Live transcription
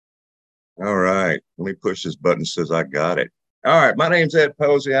All right. Let me push this button that says I got it. All right. My name's Ed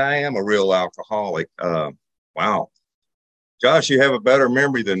Posey. I am a real alcoholic. Wow. Josh, you have a better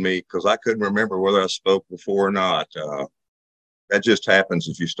memory than me because I couldn't remember whether I spoke before or not. That just happens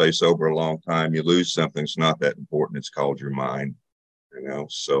if you stay sober a long time. You lose something. It's not that important. It's called your mind, you know.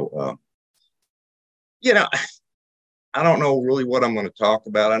 You know, I don't know really what I'm going to talk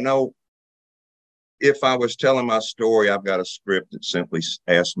about. I know if I was telling my story, I've got a script that simply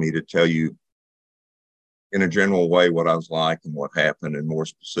asks me to tell you in a general way what I was like and what happened, and more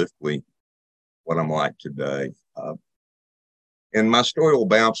specifically, what I'm like today. And my story will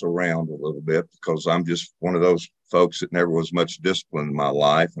bounce around a little bit because I'm just one of those folks that never was much disciplined in my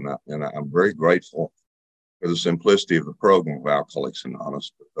life, and I'm very grateful for the simplicity of the program of Alcoholics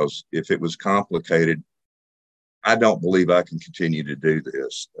Anonymous. Because if it was complicated, I don't believe I can continue to do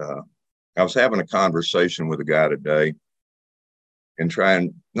this. I was having a conversation with a guy today, and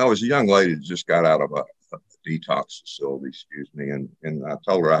no, it was a young lady that just got out of a detox facility, excuse me. And I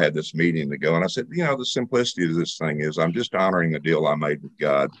told her I had this meeting to go. And I said, the simplicity of this thing is I'm just honoring the deal I made with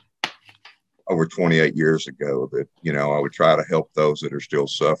God over 28 years ago that, I would try to help those that are still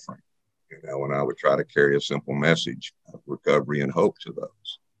suffering, and I would try to carry a simple message of recovery and hope to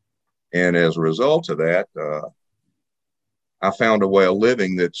those. And as a result of that, I found a way of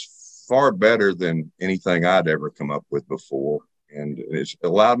living that's far better than anything I'd ever come up with before. And it's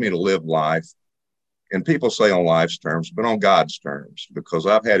allowed me to live life, and people say on life's terms, but on God's terms, because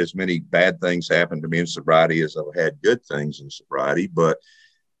I've had as many bad things happen to me in sobriety as I've had good things in sobriety. But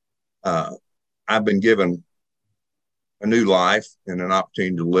I've been given a new life and an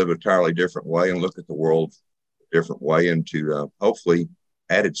opportunity to live a entirely different way and look at the world a different way, and to hopefully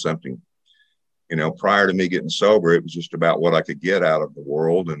added something. Prior to me getting sober, it was just about what I could get out of the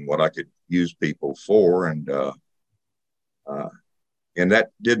world and what I could use people for. And that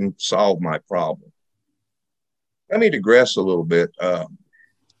didn't solve my problem. Let me digress a little bit.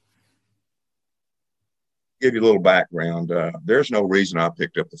 Give you a little background. There's no reason I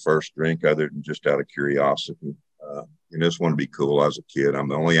picked up the first drink other than just out of curiosity. And just want to be cool. I was a kid. I'm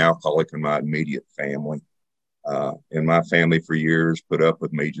the only alcoholic in my immediate family. And my family for years put up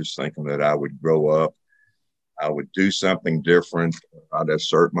with me just thinking that I would grow up, I would do something different. I'd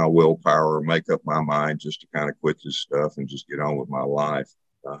assert my willpower or make up my mind just to kind of quit this stuff and just get on with my life.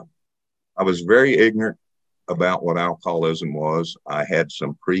 I was very ignorant about what alcoholism was. I had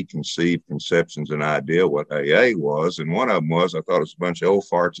some preconceived conceptions and idea what AA was. And one of them was I thought it was a bunch of old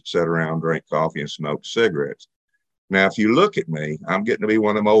farts that sat around, drank coffee, and smoked cigarettes. Now, if you look at me, I'm getting to be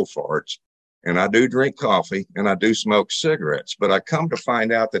one of them old farts. And I do drink coffee and I do smoke cigarettes, but I come to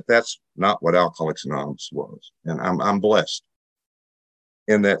find out that that's not what Alcoholics Anonymous was. And I'm blessed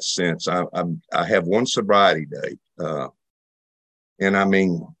in that sense. I have one sobriety date. And I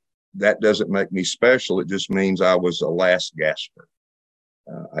mean, that doesn't make me special. It just means I was a last gasper.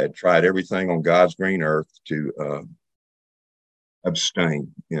 I had tried everything on God's green earth to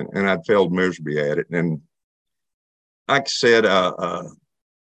abstain, and I'd failed miserably at it. And like I said,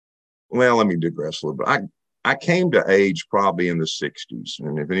 well, let me digress a little bit. I came to age probably in the 60s.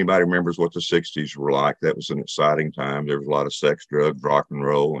 And if anybody remembers what the 60s were like, that was an exciting time. There was a lot of sex, drugs, rock and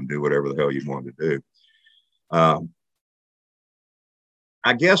roll, and do whatever the hell you wanted to do.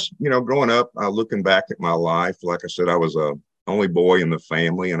 I guess, growing up, looking back at my life, like I said, I was a only boy in the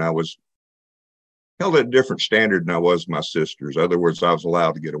family, and I was held at a different standard than I was my sisters. In other words, I was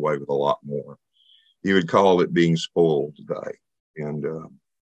allowed to get away with a lot more. You would call it being spoiled today.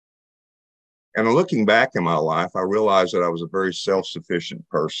 And looking back in my life, I realized that I was a very self-sufficient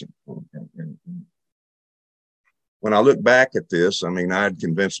person. And when I look back at this, I mean, I had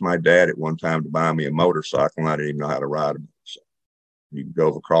convinced my dad at one time to buy me a motorcycle, and I didn't even know how to ride a motorcycle. He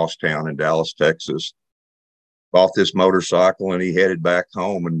drove across town in Dallas, Texas, bought this motorcycle, and he headed back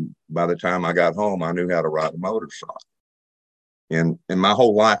home. And by the time I got home, I knew how to ride a motorcycle. And my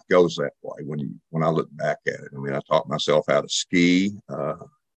whole life goes that way when I look back at it. I mean, I taught myself how to ski,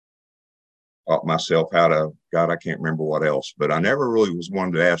 taught myself how to, God, I can't remember what else, but I never really was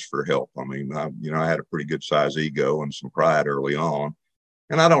one to ask for help. I mean, I had a pretty good size ego and some pride early on,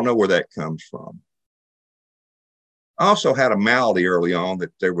 and I don't know where that comes from. I also had a malady early on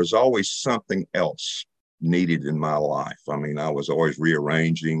that there was always something else needed in my life. I mean, I was always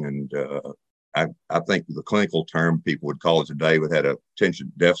rearranging, and I think the clinical term people would call it today would had a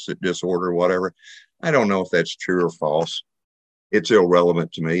attention deficit disorder or whatever. I don't know if that's true or false. It's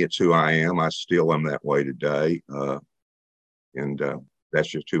irrelevant to me. It's who I am. I still am that way today. And that's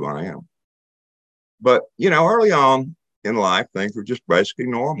just who I am. But, early on in life, things were just basically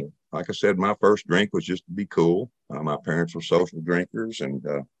normal. Like I said, my first drink was just to be cool. My parents were social drinkers, and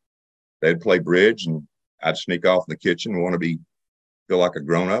they'd play bridge, and I'd sneak off in the kitchen and want to feel like a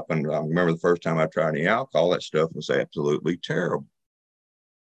grown up. And I remember the first time I tried any alcohol, that stuff was absolutely terrible.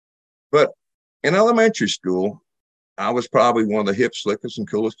 But in elementary school, I was probably one of the hip, slickest, and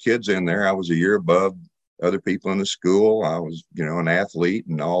coolest kids in there. I was a year above other people in the school. I was, an athlete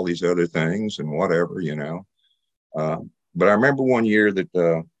and all these other things and whatever. But I remember one year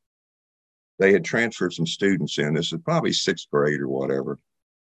that they had transferred some students in. This is probably sixth grade or whatever.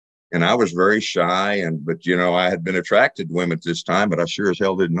 And I was very shy, but I had been attracted to women at this time, but I sure as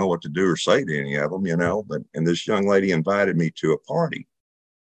hell didn't know what to do or say to any of them, and this young lady invited me to a party.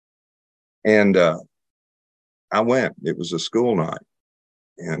 And I went. It was a school night,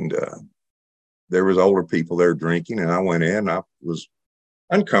 and there was older people there drinking, and I went in. I was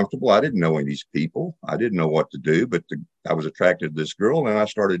uncomfortable. I didn't know any of these people. I didn't know what to do, but I was attracted to this girl, and I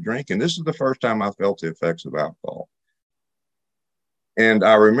started drinking. This is the first time I felt the effects of alcohol. And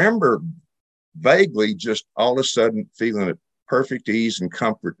I remember vaguely just all of a sudden feeling at perfect ease and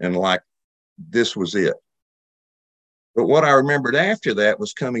comfort and like this was it. But what I remembered after that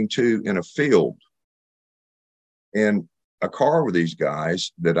was coming to in a field and a car with these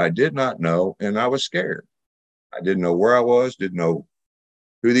guys that I did not know, and I was scared. I didn't know where I was, didn't know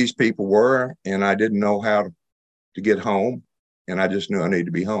who these people were, and I didn't know how to get home, and I just knew I needed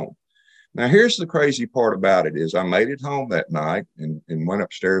to be home. Now, here's the crazy part about it is I made it home that night and went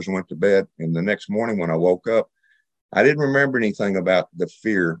upstairs and went to bed. And the next morning when I woke up, I didn't remember anything about the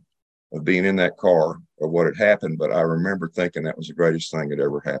fear of being in that car or what had happened, but I remember thinking that was the greatest thing that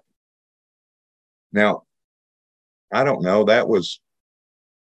ever happened. Now, I don't know, that was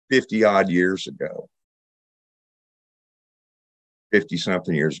 50 odd years ago, 50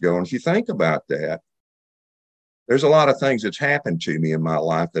 something years ago. And if you think about that, there's a lot of things that's happened to me in my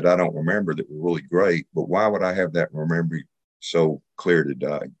life that I don't remember that were really great, but why would I have that memory so clear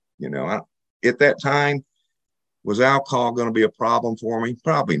today? At that time, was alcohol going to be a problem for me?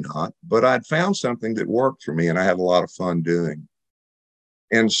 Probably not, but I'd found something that worked for me and I had a lot of fun doing.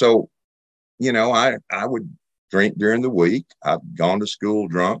 And so, I would drink during the week. I'd gone to school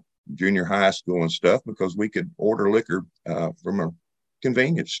drunk, junior high school and stuff, because we could order liquor from a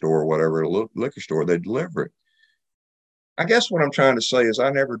convenience store or whatever, a liquor store, they'd deliver it. I guess what I'm trying to say is I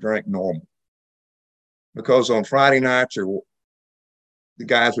never drank normal, because on Friday nights the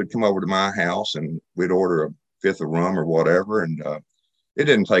guys would come over to my house and we'd order a fifth of rum or whatever. And it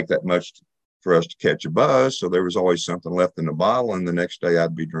didn't take that much for us to catch a buzz. So there was always something left in the bottle. And the next day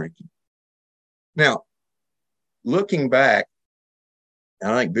I'd be drinking. Now, looking back,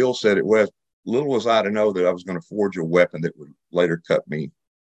 I think Bill said it was, little was I to know that I was going to forge a weapon that would later cut me,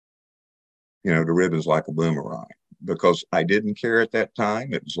 to ribbons like a boomerang. Because I didn't care at that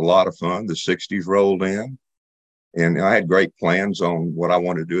time. It was a lot of fun. The 60s rolled in, and I had great plans on what I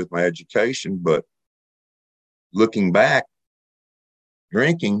wanted to do with my education. But looking back,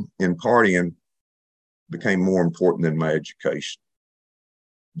 drinking and partying became more important than my education.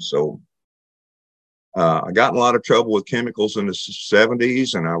 So I got in a lot of trouble with chemicals in the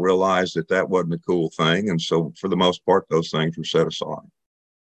 70s, and I realized that wasn't a cool thing. And so for the most part, those things were set aside.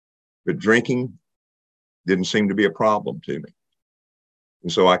 But drinking didn't seem to be a problem to me.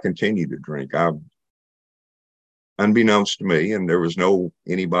 And so I continued to drink. Unbeknownst to me, and there was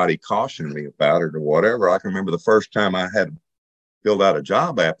anybody cautioning me about it or whatever. I can remember the first time I had filled out a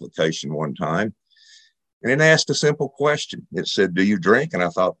job application one time, and it asked a simple question. It said, "Do you drink?" And I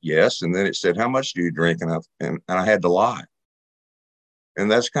thought, yes. And then it said, "How much do you drink?" And I had to lie.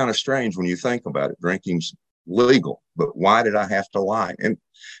 And that's kind of strange when you think about it. Drinking's legal, but why did I have to lie?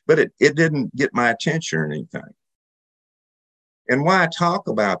 But it didn't get my attention or anything. And why I talk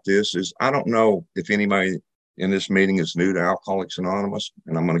about this is I don't know if anybody in this meeting is new to Alcoholics Anonymous,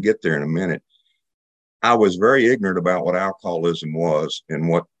 and I'm going to get there in a minute. I was very ignorant about what alcoholism was and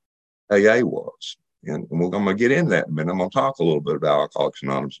what AA was. And we're going to get into that in a minute. I'm going to talk a little bit about Alcoholics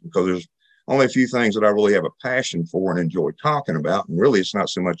Anonymous because there's only a few things that I really have a passion for and enjoy talking about. And really, it's not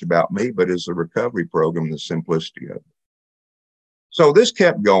so much about me, but it's the recovery program, the simplicity of it. So this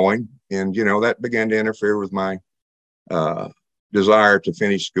kept going. And, that began to interfere with my desire to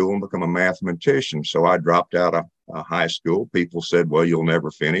finish school and become a mathematician. So I dropped out of high school. People said, well, you'll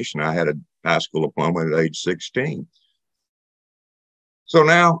never finish. And I had a high school diploma at age 16. So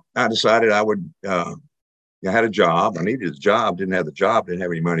now I decided I would, I had a job. I needed a job, didn't have the job, didn't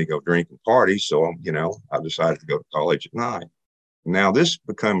have any money to go drink and party. So, I decided to go to college at night. Now this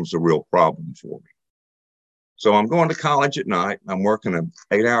becomes a real problem for me. So I'm going to college at night. I'm working an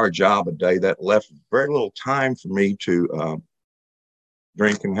 8-hour job a day that left very little time for me to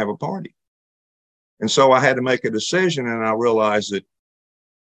drink and have a party. And so I had to make a decision, and I realized that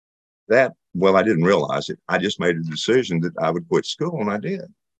well, I didn't realize it. I just made a decision that I would quit school, and I did.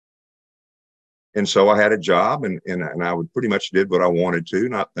 And so I had a job, and I would pretty much did what I wanted to,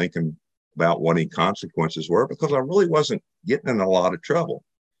 not thinking about what any consequences were, because I really wasn't getting in a lot of trouble.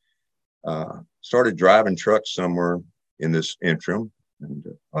 Started driving trucks somewhere in this interim. And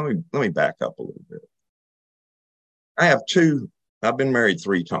let me back up a little bit. I've been married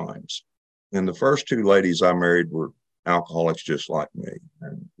 3 times. And the first 2 ladies I married were alcoholics just like me.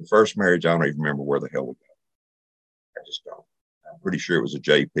 And the first marriage, I don't even remember where the hell we got. I just don't. I'm pretty sure it was a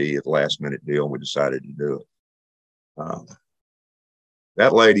JP at the last minute deal, and we decided to do it.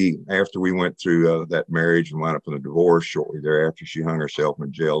 That lady, after we went through that marriage and wound up in a divorce shortly thereafter, she hung herself in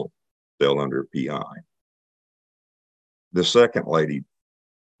a jail cell under a PI. The second lady,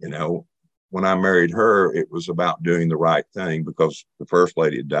 when I married her, it was about doing the right thing, because the first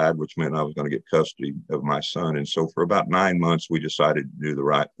lady had died, which meant I was going to get custody of my son. And so for about 9 months, we decided to do the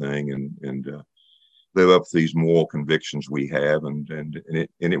right thing and live up to these moral convictions we have. And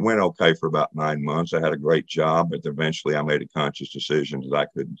it went okay for about 9 months. I had a great job, but eventually I made a conscious decision that I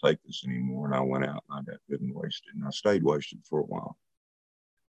couldn't take this anymore. And I went out and I got good and wasted, and I stayed wasted for a while.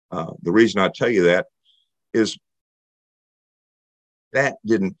 The reason I tell you that is that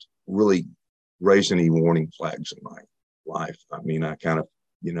didn't really raise any warning flags in my life. I mean, I kind of,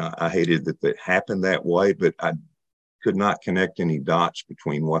 I hated that it happened that way, but I could not connect any dots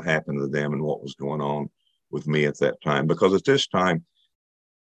between what happened to them and what was going on with me at that time. Because at this time,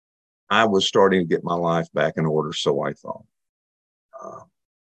 I was starting to get my life back in order, so I thought.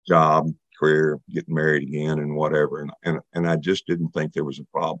 Job, career, getting married again, and whatever. And I just didn't think there was a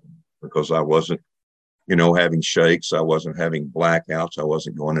problem, because I wasn't, having shakes. I wasn't having blackouts. I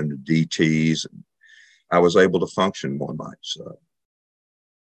wasn't going into DTs. I was able to function one night.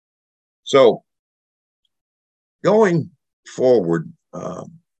 So going forward,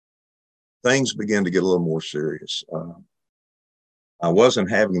 things began to get a little more serious. I wasn't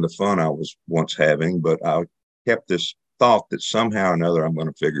having the fun I was once having, but I kept this thought that somehow or another I'm going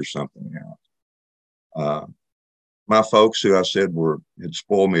to figure something out. My folks, who I said had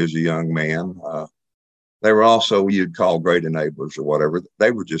spoiled me as a young man, they were also what you'd call great enablers or whatever.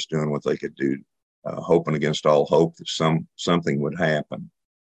 They were just doing what they could do, hoping against all hope that something would happen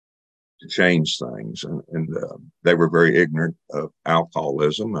to change things. And they were very ignorant of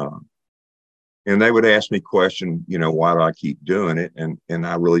alcoholism. And they would ask me questions, why do I keep doing it? And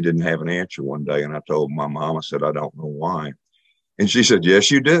I really didn't have an answer one day. And I told my mom, I said, I don't know why. And she said,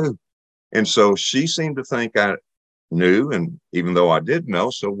 yes, you do. And so she seemed to think I knew, and even though I did know.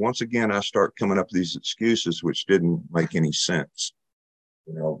 So once again, I start coming up with these excuses which didn't make any sense.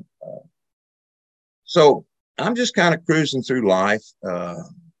 So I'm just kind of cruising through life,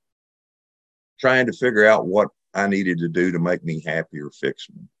 trying to figure out what I needed to do to make me happy or fix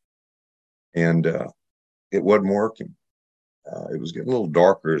me. And it wasn't working. It was getting a little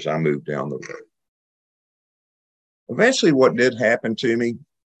darker as I moved down the road. Eventually, what did happen to me,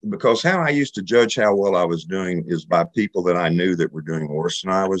 because how I used to judge how well I was doing is by people that I knew that were doing worse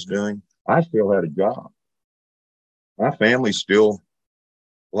than I was doing. I still had a job. My family still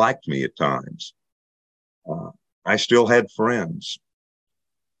liked me at times. I still had friends.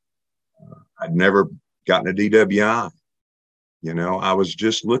 I'd never gotten a DWI. I was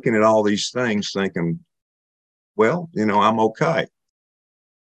just looking at all these things thinking, well, I'm okay.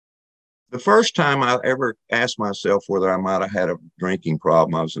 The first time I ever asked myself whether I might have had a drinking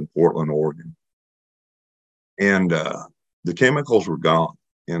problem, I was in Portland, Oregon. And the chemicals were gone.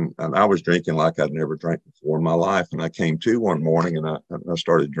 And I was drinking like I'd never drank before in my life. And I came to one morning and I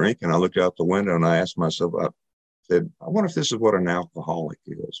started drinking. I looked out the window and I asked myself, I said, I wonder if this is what an alcoholic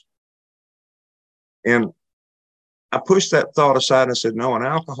is. And I pushed that thought aside and I said, no, an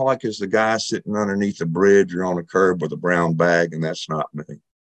alcoholic is the guy sitting underneath a bridge or on a curb with a brown bag, and that's not me.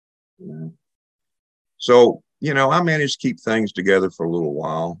 So, I managed to keep things together for a little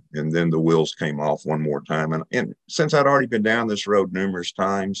while, and then the wheels came off one more time. And since I'd already been down this road numerous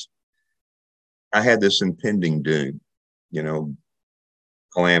times, I had this impending doom,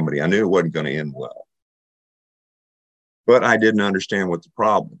 calamity. I knew it wasn't going to end well, but I didn't understand what the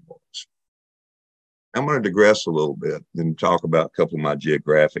problem was. I'm going to digress a little bit and talk about a couple of my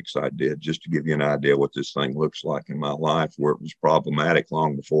geographics I did, just to give you an idea what this thing looks like in my life, where it was problematic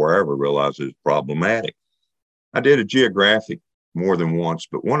long before I ever realized it was problematic. I did a geographic more than once,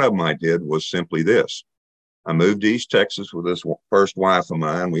 but one of them I did was simply this. I moved to East Texas with this first wife of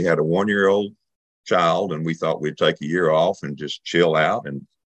mine. We had a 1-year-old child, and we thought we'd take a year off and just chill out and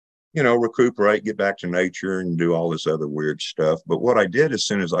recuperate, get back to nature and do all this other weird stuff. But what I did as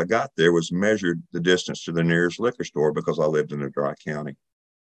soon as I got there was measured the distance to the nearest liquor store, because I lived in a dry county.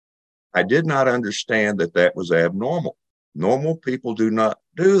 I did not understand that that was abnormal. Normal people do not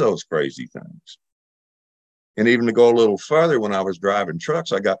do those crazy things. And even to go a little further, when I was driving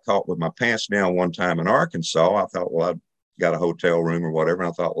trucks, I got caught with my pants down one time in Arkansas. I thought, well, I got a hotel room or whatever. And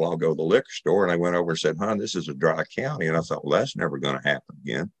I thought, well, I'll go to the liquor store. And I went over and said, hon, this is a dry county. And I thought, well, that's never going to happen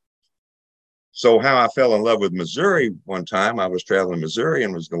again. So how I fell in love with Missouri one time, I was traveling to Missouri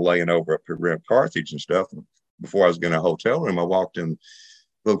and was laying over up to Carthage and stuff. Before I was getting a hotel room, I walked in a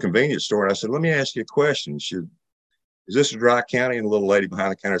little convenience store and I said, let me ask you a question. She said, is this a dry county? And the little lady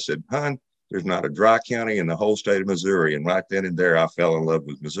behind the counter said, hon, there's not a dry county in the whole state of Missouri. And right then and there, I fell in love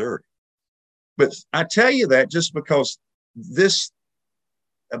with Missouri. But I tell you that just because this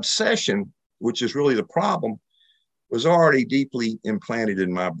obsession, which is really the problem, was already deeply implanted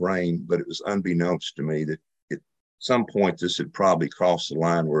in my brain, but it was unbeknownst to me that at some point this had probably crossed the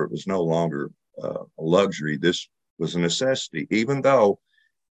line where it was no longer a luxury. This was a necessity, even though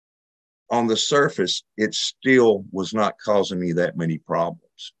on the surface, it still was not causing me that many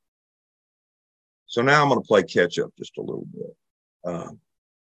problems. So now I'm going to play catch up just a little bit.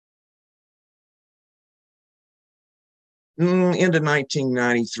 Into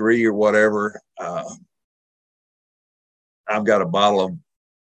 1993 or whatever, I've got a bottle of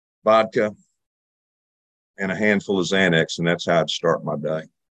vodka and a handful of Xanax, and that's how I'd start my day.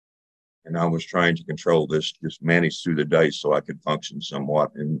 And I was trying to control this, just manage through the day so I could function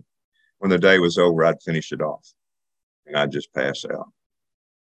somewhat. And when the day was over, I'd finish it off and I'd just pass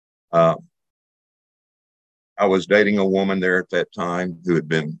out. I was dating a woman there at that time who had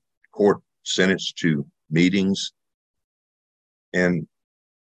been court sentenced to meetings. And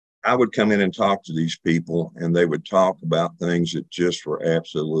I would come in and talk to these people, and they would talk about things that just were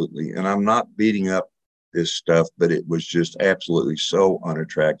absolutely, and I'm not beating up this stuff, but it was just absolutely so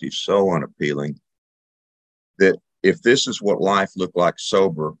unattractive, so unappealing, that if this is what life looked like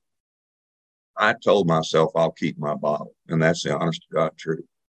sober, I told myself I'll keep my bottle. And that's the honest to God truth,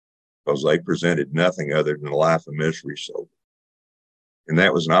 because they presented nothing other than a life of misery sober. And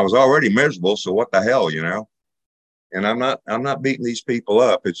that was, and I was already miserable, so what the hell, you know? And I'm not beating these people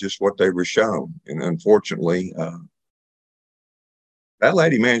up. It's just what they were shown. And unfortunately, that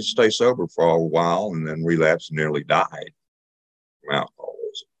lady managed to stay sober for a while and then relapsed and nearly died from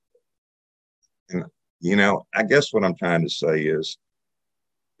alcoholism. And, you know, I guess what I'm trying to say is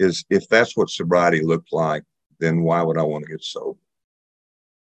if that's what sobriety looked like, then why would I want to get sober?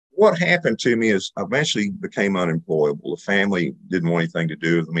 What happened to me is I eventually became unemployable. The family didn't want anything to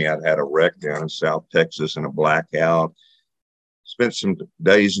do with me. I'd had a wreck down in South Texas and a blackout. Spent some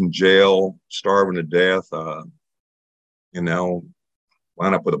days in jail, starving to death. You know,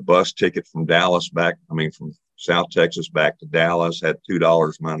 wound up with a bus ticket from from South Texas back to Dallas. Had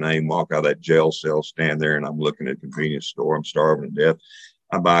 $2 my name. Walk out of that jail cell, stand there, and I'm looking at a convenience store. I'm starving to death.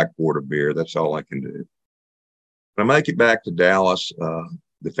 I buy a quart of beer. That's all I can do. When I make it back to Dallas,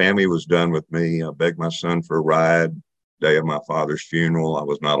 the family was done with me. I begged my son for a ride. Day of my father's funeral, I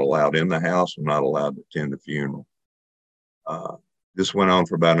was not allowed in the house. I'm not allowed to attend the funeral. This went on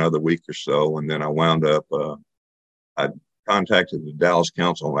for about another week or so, and then I wound up, I contacted the Dallas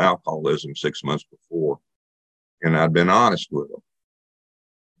Council on Alcoholism 6 months before, and I'd been honest with them.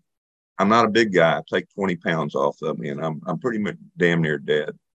 I'm not a big guy. I take 20 pounds off of me, and I'm pretty much damn near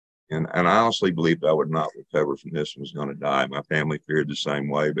dead. And I honestly believed I would not recover from this and was going to die. My family feared the same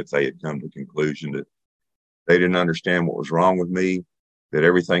way, but they had come to the conclusion that they didn't understand what was wrong with me, that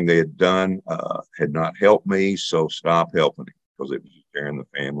everything they had done had not helped me, so stop helping me, because it was just tearing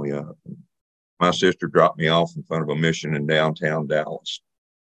the family up. And my sister dropped me off in front of a mission in downtown Dallas.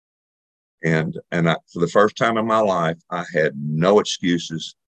 And for the first time in my life, I had no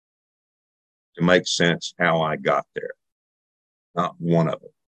excuses to make sense how I got there. Not one of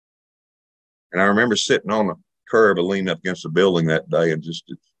them. And I remember sitting on the curb and leaning up against the building that day and just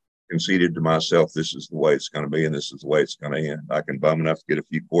conceded to myself, this is the way it's going to be and this is the way it's going to end. I can bum enough to get a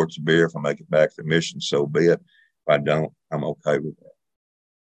few quarts of beer. If I make it back to the mission, so be it. If I don't, I'm okay with that.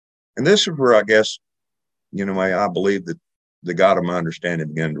 And this is where I guess, you know, I believe that the God of my understanding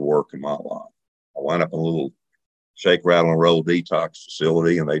began to work in my life. I wound up in a little shake, rattle, and roll detox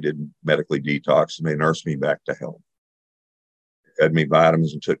facility, and they didn't medically detox, and they nursed me back to health. They fed me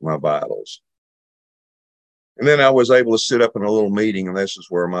vitamins and took my vitals. And then I was able to sit up in a little meeting, and this is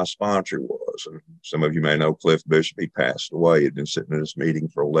where my sponsor was. And some of you may know Cliff Bishop. He passed away. He'd been sitting in this meeting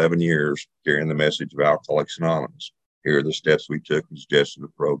for 11 years, carrying the message of Alcoholics Anonymous. Here are the steps we took to suggest the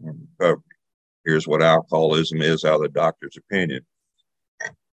program of recovery. Here's what alcoholism is out of the doctor's opinion.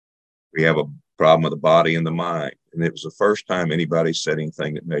 We have a problem with the body and the mind. And it was the first time anybody said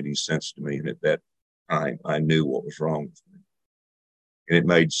anything that made any sense to me. And at that time, I knew what was wrong with me. And it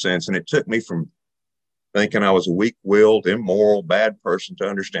made sense. And it took me from thinking I was a weak-willed, immoral, bad person to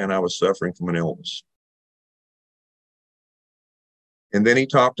understand I was suffering from an illness. And then he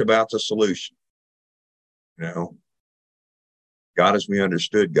talked about the solution, you know, God as we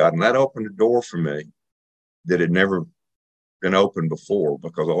understood God. And that opened a door for me that had never been opened before,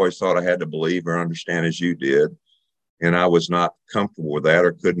 because I always thought I had to believe or understand as you did. And I was not comfortable with that,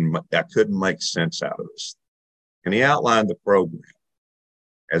 or I couldn't make sense out of this. And he outlined the program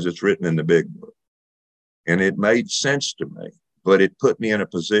as it's written in the big book. And it made sense to me, but it put me in a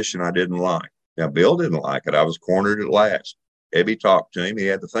position I didn't like. Now, Bill didn't like it. I was cornered at last. Ebby talked to him. He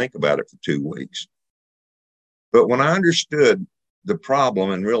had to think about it for 2 weeks. But when I understood the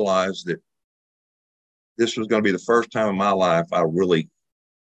problem and realized that this was going to be the first time in my life I really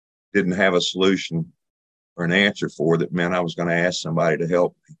didn't have a solution or an answer for, that meant I was going to ask somebody to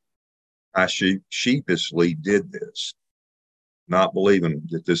help me, I sheepishly did this, not believing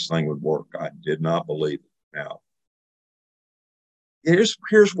that this thing would work. I did not believe it. Now, here's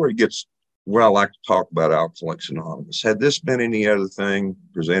where it gets, where I like to talk about Alcoholics Anonymous. Had this been any other thing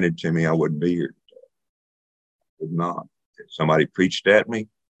presented to me, I wouldn't be here today. I would not. If somebody preached at me,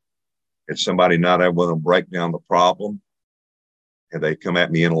 if somebody not able to break down the problem, and they come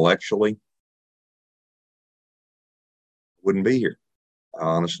at me intellectually, I wouldn't be here. I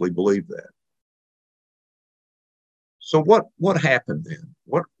honestly believe that. So what happened then?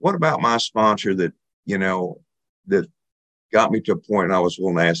 What about my sponsor that, you know, that got me to a point I was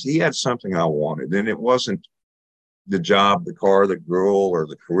willing to ask? He had something I wanted, and it wasn't the job, the car, the girl, or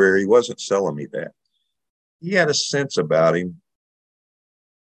the career. He wasn't selling me that. He had a sense about him.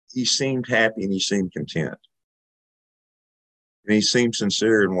 He seemed happy and he seemed content. And he seemed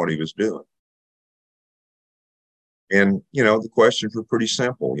sincere in what he was doing. And, you know, the questions were pretty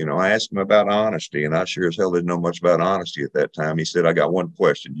simple. You know, I asked him about honesty, and I sure as hell didn't know much about honesty at that time. He said, I got one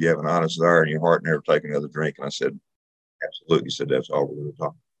question. Do you have an honest desire in your heart and never take another drink? And I said, absolutely. He said, that's all we're going to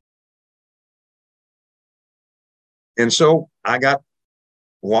talk. And so I got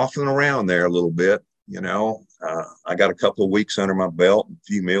waffling around there a little bit. You know, I got a couple of weeks under my belt, a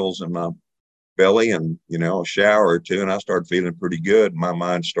few meals in my belly, and, you know, a shower or two, and I started feeling pretty good. My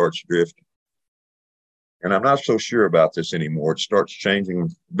mind starts drifting. And I'm not so sure about this anymore. It starts changing.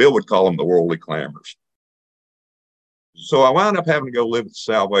 Bill would call them the worldly clamors. So I wound up having to go live at the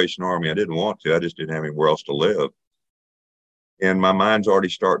Salvation Army. I didn't want to. I just didn't have anywhere else to live. And my mind's already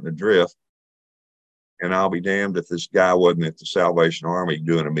starting to drift. And I'll be damned if this guy wasn't at the Salvation Army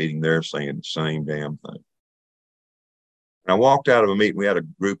doing a meeting there saying the same damn thing. And I walked out of a meeting. We had a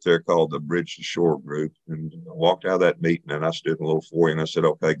group there called the Bridge to Shore group. And I walked out of that meeting, and I stood in a little foyer, and I said,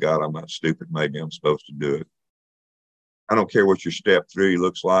 okay, God, I'm not stupid. Maybe I'm supposed to do it. I don't care what your step 3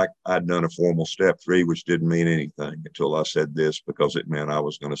 looks like. I'd done a formal step 3, which didn't mean anything until I said this, because it meant I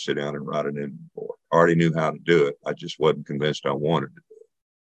was going to sit down and write it in the board. I already knew how to do it. I just wasn't convinced I wanted to do it.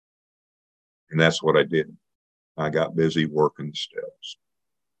 And that's what I did. I got busy working the steps.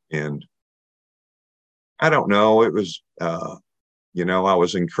 And I don't know, it was, you know, I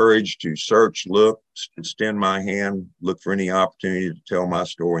was encouraged to search, look, extend my hand, look for any opportunity to tell my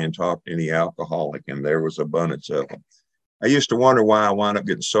story and talk to any alcoholic. And there was abundance of them. I used to wonder why I wound up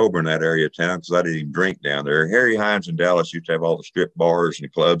getting sober in that area of town, because I didn't even drink down there. Harry Hines in Dallas used to have all the strip bars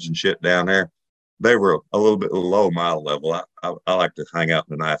and clubs and shit down there. They were a little bit low my level. I like to hang out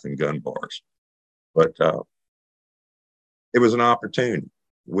in the knife and gun bars. But it was an opportunity.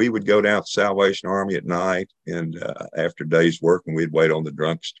 We would go down to Salvation Army at night, and after days working, we'd wait on the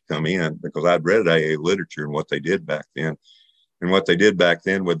drunks to come in, because I'd read AA literature and what they did back then. And what they did back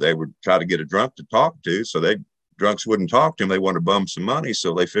then was they would try to get a drunk to talk to, so drunks wouldn't talk to them. They wanted to bum some money,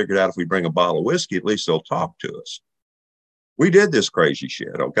 so they figured out if we bring a bottle of whiskey, at least they'll talk to us. We did this crazy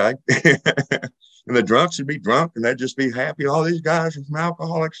shit, okay? And the drunks would be drunk, and they'd just be happy. All these guys are from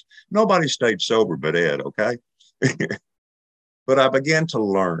Alcoholics. Nobody stayed sober but Ed, okay? But I began to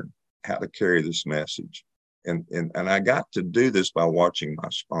learn how to carry this message. And I got to do this by watching my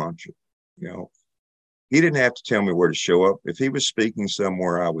sponsor. You know, he didn't have to tell me where to show up. If he was speaking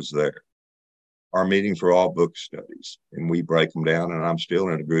somewhere, I was there. Our meetings were all book studies, and we break them down, and I'm still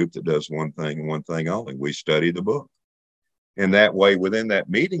in a group that does one thing and one thing only. We study the book. And that way, within that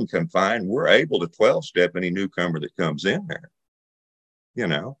meeting confine, we're able to 12-step any newcomer that comes in there. You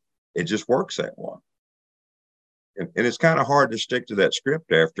know, it just works that way. And it's kind of hard to stick to that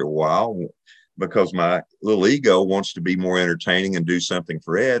script after a while, because my little ego wants to be more entertaining and do something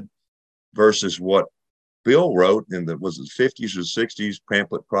for Ed, versus what Bill wrote in the 50s or 60s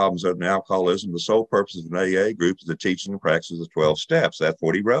pamphlet, Problems of Alcoholism. The sole purpose of an AA group is the teaching and practice of the 12 steps. That's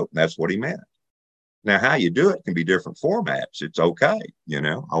what he wrote, and that's what he meant. Now, how you do it can be different formats. It's okay.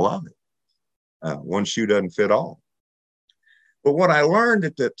 I love it. One shoe doesn't fit all. But what I learned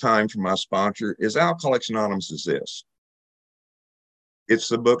at that time from my sponsor is Alcoholics Anonymous is this. It's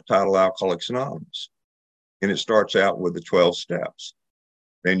the book titled Alcoholics Anonymous. And it starts out with the 12 steps.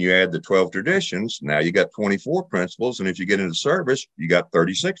 Then you add the 12 traditions. Now you got 24 principles. And if you get into service, you got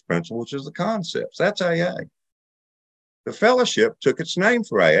 36 principles, which is the concepts. That's AA. The fellowship took its name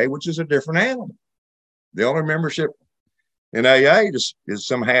for AA, which is a different animal. The only membership in AA is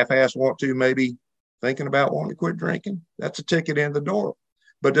some half-ass want to maybe thinking about wanting to quit drinking. That's a ticket in the door.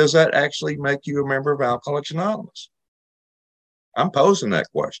 But does that actually make you a member of Alcoholics Anonymous? I'm posing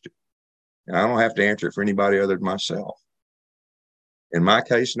that question. And I don't have to answer it for anybody other than myself. In my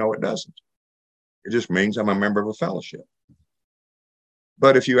case, no, it doesn't. It just means I'm a member of a fellowship.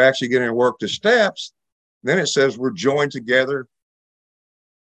 But if you actually get in and work the steps, then it says we're joined together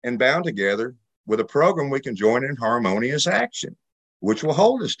and bound together with a program we can join in harmonious action, which will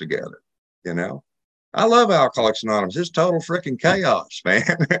hold us together. I love Alcoholics Anonymous. It's total freaking chaos, man.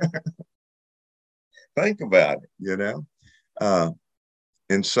 Think about it,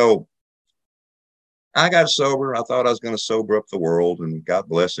 and so I got sober. I thought I was going to sober up the world, and God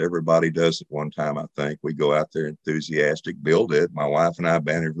bless everybody does at one time. I think we go out there enthusiastic. Bill did. My wife and I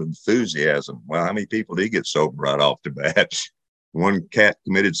bantered with enthusiasm. Well, how many people did get sober right off the bat? One cat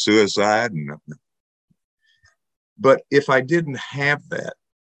committed suicide. But if I didn't have that,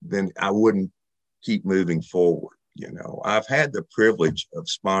 then I wouldn't keep moving forward. I've had the privilege of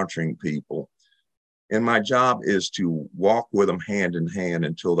sponsoring people, and my job is to walk with them hand in hand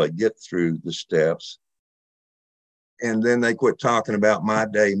until they get through the steps. And then they quit talking about my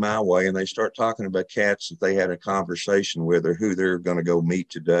day, my way, and they start talking about cats that they had a conversation with or who they're going to go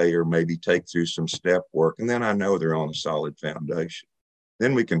meet today or maybe take through some step work. And then I know they're on a solid foundation.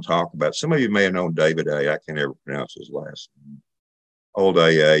 Then we can talk about, some of you may have known David A. I can't ever pronounce his last name. Old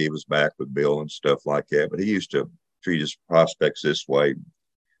AA, he was back with Bill and stuff like that, but he used to treat his prospects this way.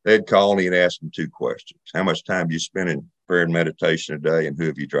 They'd call and he'd ask them 2 questions. How much time do you spend in prayer and meditation a day, and who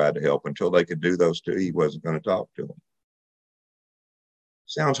have you tried to help? Until they could do those 2, he wasn't going to talk to them.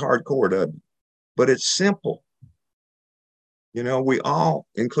 Sounds hardcore, doesn't it? But it's simple. We all,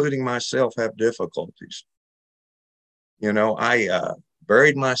 including myself, have difficulties. I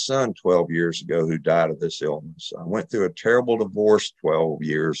buried my son 12 years ago who died of this illness. I went through a terrible divorce 12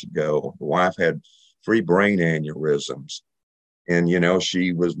 years ago. The wife had 3 brain aneurysms. And,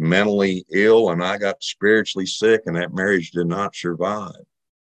 she was mentally ill and I got spiritually sick, and that marriage did not survive.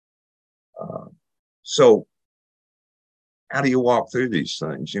 So how do you walk through these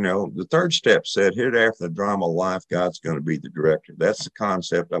things? The 3rd step said, hereafter the drama of life, God's going to be the director. That's the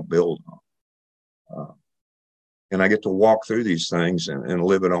concept I build on. And I get to walk through these things and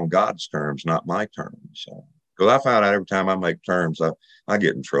live it on God's terms, not my terms. Because I found out every time I make terms, I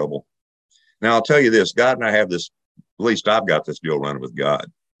get in trouble. Now, I'll tell you this, God and I have this, at least I've got this deal running with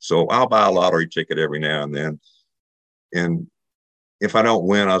God. So I'll buy a lottery ticket every now and then. And if I don't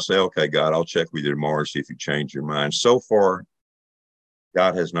win, I'll say, okay, God, I'll check with you tomorrow, see if you change your mind. So far,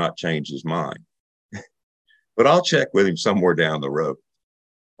 God has not changed his mind. But I'll check with him somewhere down the road.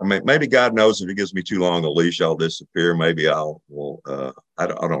 I mean, maybe God knows if he gives me too long a leash, I'll disappear. Maybe I don't,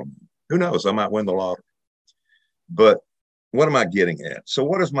 who knows? I might win the lottery. But what am I getting at? So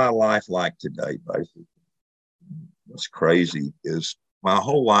what is my life like today, basically? What's crazy is my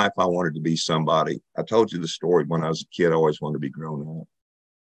whole life I wanted to be somebody. I told you the story when I was a kid. I always wanted to be grown up.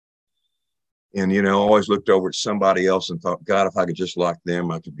 And, I always looked over at somebody else and thought, God, if I could just like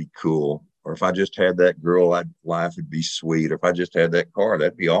them, I could be cool. Or if I just had that girl, life would be sweet. Or if I just had that car,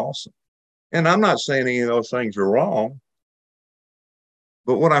 that'd be awesome. And I'm not saying any of those things are wrong.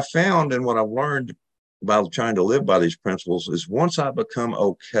 But what I found and what I've learned about trying to live by these principles is once I become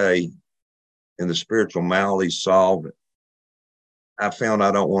okay and the spiritual maladies solved, I found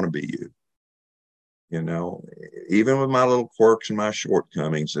I don't want to be you. Even with my little quirks and my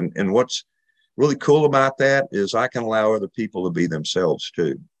shortcomings. And what's really cool about that is I can allow other people to be themselves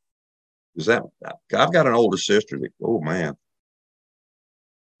too. I've got an older sister that, oh man,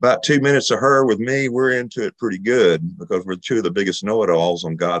 about 2 minutes of her with me, we're into it pretty good because we're 2 of the biggest know-it-alls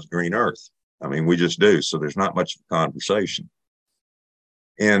on God's green earth. I mean, we just do. So there's not much of a conversation.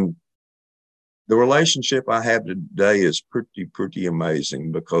 And the relationship I have today is pretty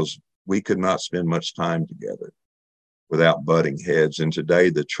amazing because we could not spend much time together without butting heads. And today,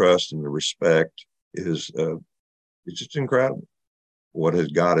 the trust and the respect is it's just incredible what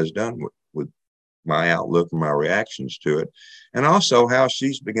God has done with my outlook and my reactions to it. And also how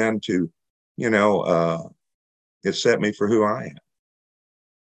she's begun to, accept me for who I am.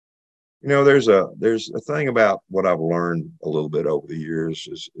 There's a thing about what I've learned a little bit over the years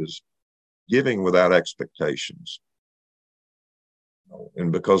is giving without expectations.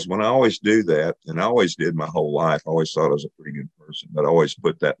 And because when I always do that, and I always did my whole life, I always thought I was a pretty good person, but I always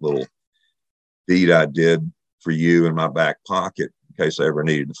put that little deed I did for you in my back pocket in case I ever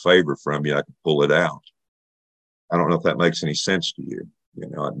needed a favor from you, I could pull it out. I don't know if that makes any sense to you.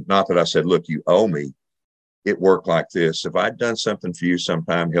 Not that I said, look, you owe me. It worked like this. If I'd done something for you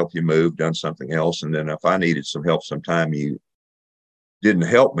sometime, help you move, done something else, and then if I needed some help sometime, you didn't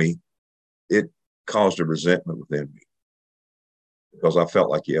help me, it caused a resentment within me because I felt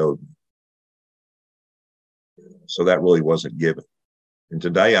like you owed me. So that really wasn't given. And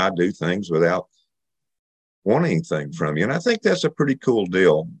today I do things without wanting anything from you. And I think that's a pretty cool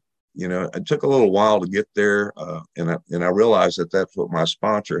deal. It took a little while to get there. And I realized that that's what my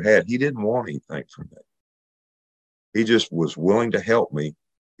sponsor had. He didn't want anything from me. He just was willing to help me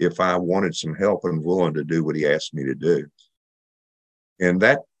if I wanted some help and willing to do what he asked me to do. And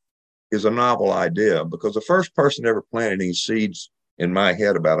that is a novel idea because the first person ever planted any seeds in my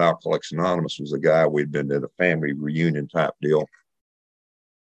head about Alcoholics Anonymous was a guy we'd been at a family reunion type deal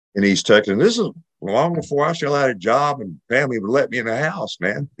in East Texas. And this is long before I still had a job and family would let me in the house,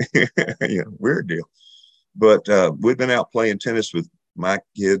 man. Weird deal. But we'd been out playing tennis with my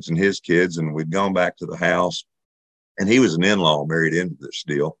kids and his kids, and we'd gone back to the house. And he was an in-law married into this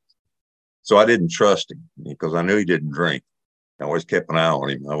deal. So I didn't trust him because I knew he didn't drink. I always kept an eye on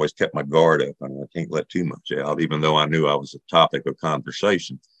him. I always kept my guard up. And I can't let too much out, even though I knew I was a topic of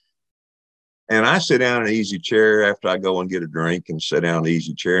conversation. And I sit down in an easy chair after I go and get a drink and sit down in an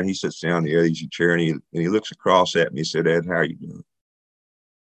easy chair. And he sits down in the easy chair and he looks across at me. He said, Ed, how are you doing?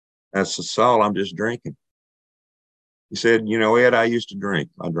 I said, Saul, I'm just drinking. He said, Ed, I used to drink.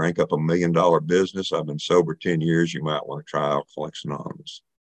 I drank up $1 million business. I've been sober 10 years. You might want to try Alcoholics Anonymous.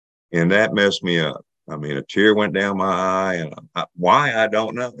 And that messed me up. I mean, a tear went down my eye, and why, I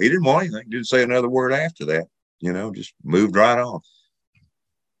don't know. He didn't want anything. Didn't say another word after that, just moved right on.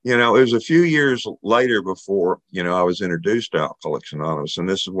 It was a few years later before, I was introduced to Alcoholics Anonymous. And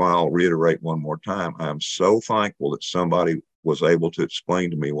this is why I'll reiterate one more time. I'm so thankful that somebody was able to explain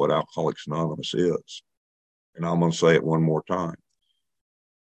to me what Alcoholics Anonymous is. And I'm going to say it one more time.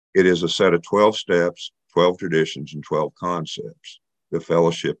 It is a set of 12 steps, 12 traditions, and 12 concepts. The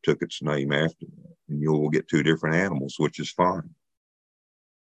fellowship took its name after that. And you will get 2 different animals, which is fine.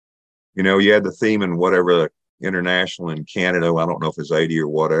 You had the theme in whatever international in Canada, I don't know if it's 80 or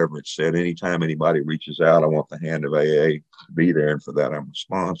whatever, it said, anytime anybody reaches out, I want the hand of AA to be there. And for that, I'm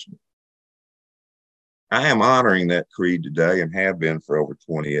responsible. I am honoring that creed today and have been for over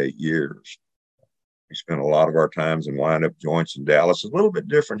 28 years. We spent a lot of our times in wind-up joints in Dallas. It's a little bit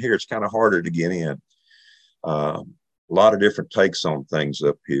different here. It's kind of harder to get in. A lot of different takes on things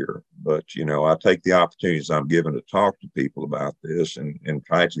up here. But, I take the opportunities I'm given to talk to people about this and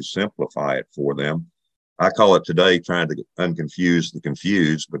try to simplify it for them. I call it today trying to unconfuse the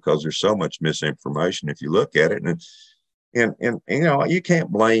confused because there's so much misinformation if you look at it. And you can't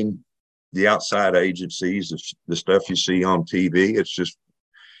blame the outside agencies, the stuff you see on TV. It's just,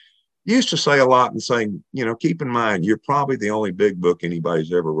 used to say a lot and saying, keep in mind, you're probably the only big book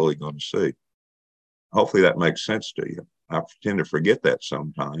anybody's ever really going to see. Hopefully that makes sense to you. I tend to forget that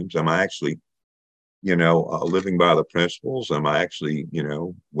sometimes. Am I actually, living by the principles? Am I actually,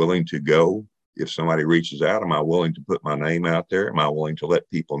 willing to go? If somebody reaches out, am I willing to put my name out there? Am I willing to let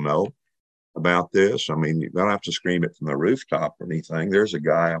people know about this? I mean, you don't have to scream it from the rooftop or anything. There's a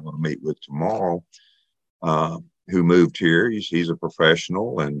guy I'm going to meet with tomorrow who moved here. He's a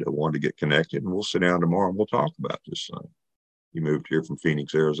professional and wanted to get connected, and we'll sit down tomorrow and we'll talk about this thing. He moved here from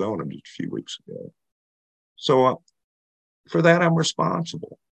Phoenix, Arizona just a few weeks ago. So for that, I'm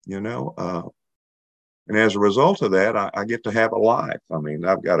responsible, and as a result of that, I get to have a life. I mean,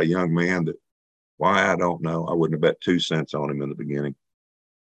 I've got a young man that, why, I don't know. I wouldn't have bet 2 cents on him in the beginning.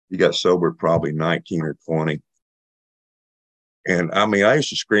 He got sober probably 19 or 20. And I mean, I used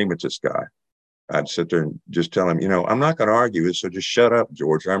to scream at this guy. I'd sit there and just tell him, I'm not going to argue it, so just shut up,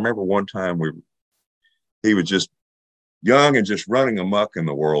 George. I remember one time he was just young and just running amok in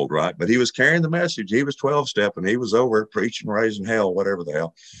the world, right? But he was carrying the message. He was 12-step and he was over preaching, raising hell, whatever the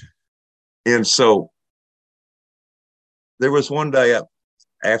hell. And so there was one day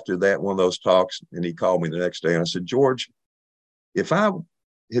after that, one of those talks, and he called me the next day and I said, George, if I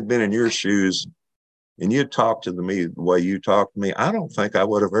had been in your shoes and you'd talked to me the way you talked to me, I don't think I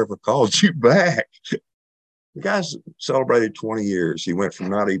would have ever called you back. The guy's celebrated 20 years. He went from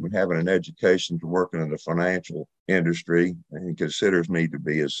not even having an education to working in the financial industry, and he considers me to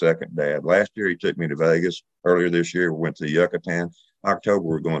be his second dad. Last year, he took me to Vegas. Earlier this year, we went to Yucatan. October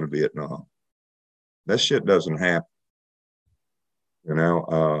we're going to Vietnam. That shit doesn't happen, you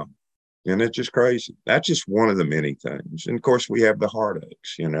know. And it's just crazy. That's just one of the many things. And of course, we have the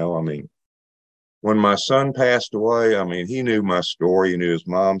heartaches, you know. I mean, when my son passed away, I mean, he knew my story, he knew his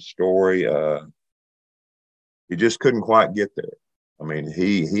mom's story. He just couldn't quite get there. I mean,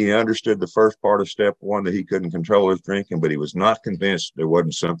 he understood the first part of step one, that he couldn't control his drinking, but he was not convinced there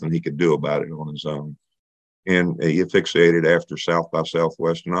wasn't something he could do about it on his own. And he fixated after South by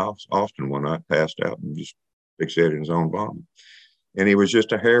Southwest in Austin one night, passed out and just fixated in his own vomit. And he was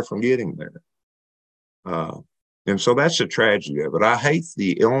just a hair from getting there. And so that's the tragedy of it. I hate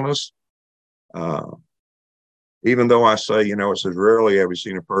the illness. Even though I say, you know, it says rarely have you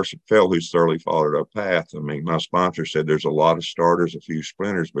seen a person fail who's thoroughly followed a path. I mean, my sponsor said there's a lot of starters, a few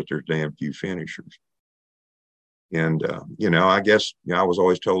sprinters, but there's damn few finishers. And, you know, I guess, you know, I was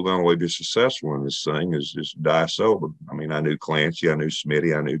always told the only way to be successful in this thing is just die sober. I mean, I knew Clancy, I knew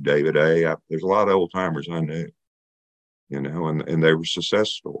Smitty, I knew David A. There's a lot of old timers I knew, you know, and they were success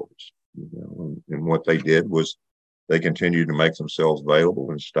stories, you know, and what they did was they continued to make themselves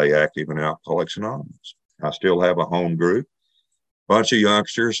available and stay active in Alcoholics Anonymous. I still have a home group, bunch of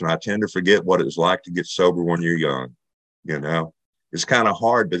youngsters, and I tend to forget what it's like to get sober when you're young. You know, it's kind of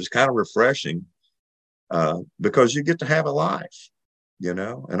hard, but it's kind of refreshing because you get to have a life, you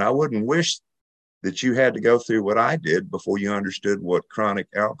know, and I wouldn't wish that you had to go through what I did before you understood what chronic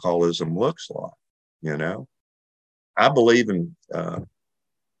alcoholism looks like. You know, I believe in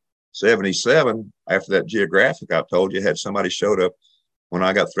 77, after that geographic I told you, had somebody showed up when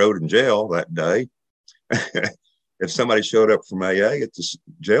I got thrown in jail that day. If somebody showed up from AA at the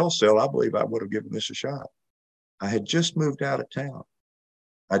jail cell, I believe I would have given this a shot. I had just moved out of town.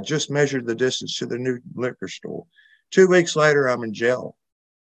 I just measured the distance to the new liquor store. 2 weeks later, I'm in jail.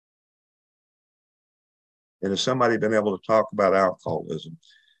 And if somebody had been able to talk about alcoholism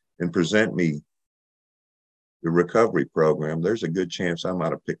and present me the recovery program, there's a good chance I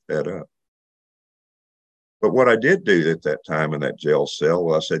might have picked that up. But what I did do at that time in that jail cell,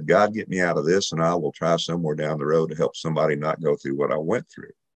 well, I said, God, get me out of this, and I will try somewhere down the road to help somebody not go through what I went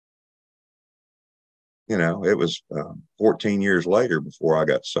through. You know, it was 14 years later before I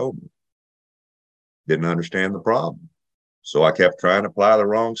got sober. Didn't understand the problem. So I kept trying to apply the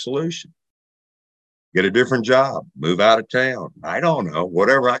wrong solution. Get a different job, move out of town. I don't know,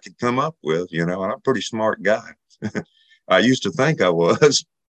 whatever I could come up with, you know, and I'm a pretty smart guy. I used to think I was.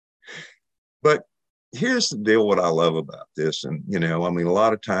 But here's the deal, what I love about this. And, you know, I mean, a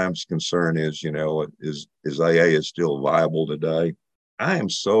lot of times concern is, you know, is AA is still viable today? I am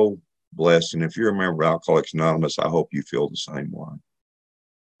so blessed. And if you remember Alcoholics Anonymous, I hope you feel the same way,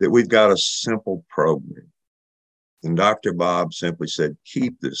 that we've got a simple program. And Dr. Bob simply said,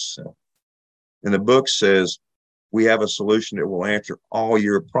 keep this simple. And the book says, we have a solution that will answer all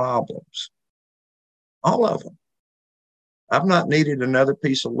your problems. All of them. I've not needed another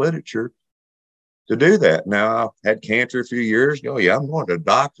piece of literature to do that. Now, I've had cancer a few years ago. Yeah, I'm going to a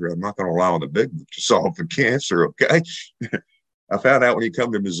doctor. I'm not going to rely on the big book to solve the cancer, okay? I found out when you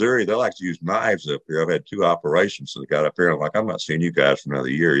come to Missouri, they like to use knives up here. I've had 2 operations that got up here. I'm like, I'm not seeing you guys for another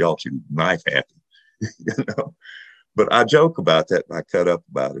year. Y'all too knife happy, you know? But I joke about that and I cut up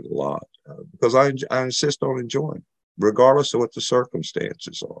about it a lot because I insist on enjoying, regardless of what the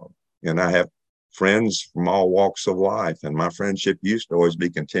circumstances are. And I have friends from all walks of life, and my friendship used to always be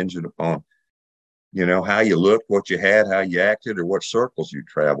contingent upon, you know, how you looked, what you had, how you acted, or what circles you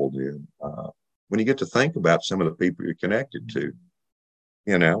traveled in. When you get to think about some of the people you're connected to,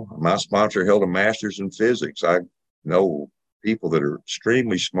 you know, my sponsor held a master's in physics. I know people that are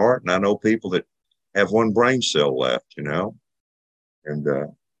extremely smart, and I know people that have 1 brain cell left, you know,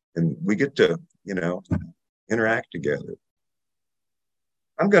 and we get to, you know, interact together.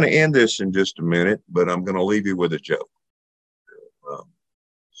 I'm going to end this in just a minute, but I'm going to leave you with a joke.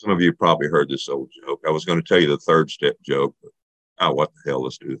 Some of you probably heard this old joke. I was going to tell you the 3rd step joke, but oh, what the hell,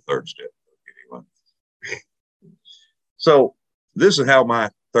 let's do the 3rd step anyway. So this is how my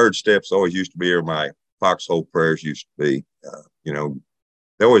 3rd steps always used to be, or my foxhole prayers used to be. You know,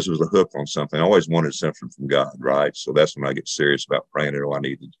 there always was a hook on something. I always wanted something from God, right? So that's when I get serious about praying. Oh, I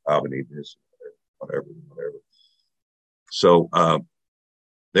need the job, I need this, whatever. So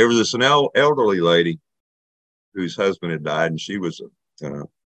there was this elderly lady whose husband had died, and she was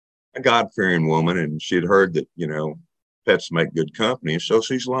a God-fearing woman, and she had heard that, you know, pets make good company, and so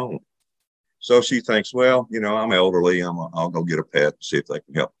she's lonely. So she thinks, well, you know, I'm elderly. I'll go get a pet and see if they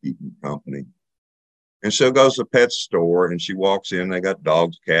can help keep me company. And so goes to the pet store, and she walks in. They got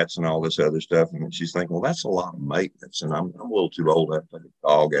dogs, cats, and all this other stuff. And she's thinking, well, that's a lot of maintenance, and I'm a little too old to have to take a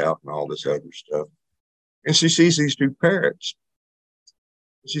dog out and all this other stuff. And she sees these 2 parrots.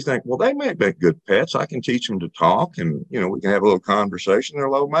 She's thinking, well, they may be good pets. I can teach them to talk and, we can have a little conversation. They're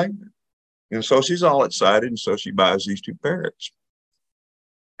low maintenance. And so she's all excited. And so she buys these two parrots.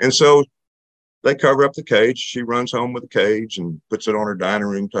 And so they cover up the cage. She runs home with the cage and puts it on her dining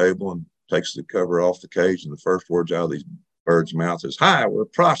room table and takes the cover off the cage. And the first words out of these birds' mouth is, "Hi, we're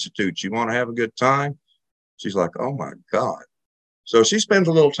prostitutes. You want to have a good time?" She's like, "Oh my God." So she spends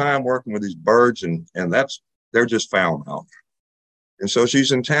a little time working with these birds, and they're just foul mouth. And so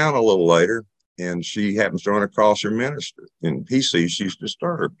she's in town a little later, and she happens to run across her minister, and he sees she's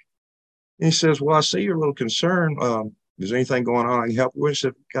disturbed. And he says, "Well, I see you're a little concerned. Is there anything going on I can help you with?" She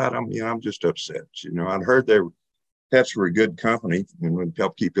said, "God, I'm just upset. I'd heard pets were a good company and would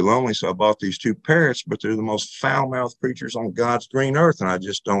help keep you lonely. So I bought these two parrots, but they're the most foul-mouthed creatures on God's green earth, and I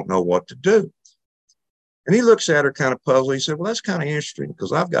just don't know what to do." And he looks at her kind of puzzled. He said, "Well, that's kind of interesting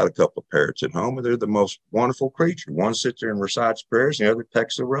because I've got a couple of parrots at home, and they're the most wonderful creature. One sits there and recites prayers, and the other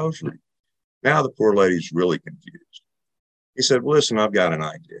pecks a rosary." Now the poor lady's really confused. He said, "Well, listen, I've got an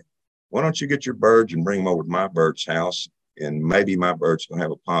idea. Why don't you get your birds and bring them over to my bird's house, and maybe my bird's going to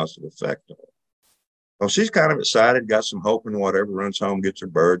have a positive effect on it." Well, she's kind of excited, got some hope and whatever, runs home, gets her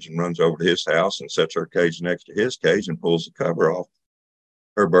birds, and runs over to his house and sets her cage next to his cage and pulls the cover off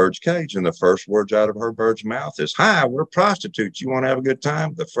her bird's cage. And the first words out of her bird's mouth is, "Hi, we're prostitutes. You want to have a good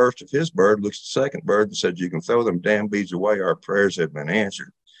time?" The first of his bird looks at the second bird and said, "You can throw them damn beads away. Our prayers have been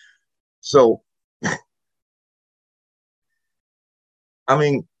answered." So, I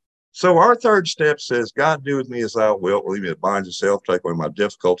mean, so our third step says, "God, do with me as thou wilt. Leave me that binds itself. Take away my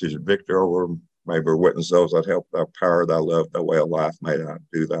difficulties and victory over them. Maybe witness those that help thy power, thy love, thy way of life. May I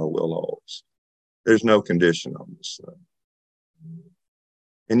do thy will always." There's no condition on this thing.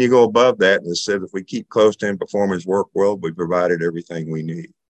 And you go above that, and it said, if we keep close to him, perform his work well, we provided everything we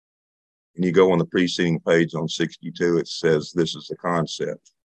need. And you go on the preceding page on 62, it says, this is the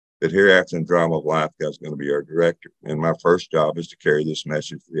concept, that hereafter in the drama of life, God's going to be our director. And my first job is to carry this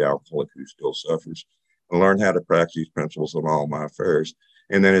message to the alcoholic who still suffers and learn how to practice these principles in all my affairs.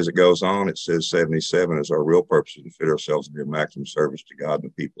 And then as it goes on, it says 77 is our real purpose to fit ourselves to be a maximum service to God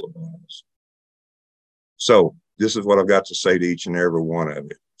and the people around us. So this is what I've got to say to each and every one of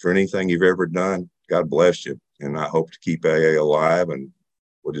you. For anything you've ever done, God bless you. And I hope to keep AA alive, and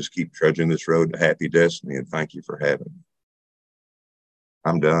we'll just keep trudging this road to happy destiny. And thank you for having me.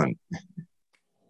 I'm done.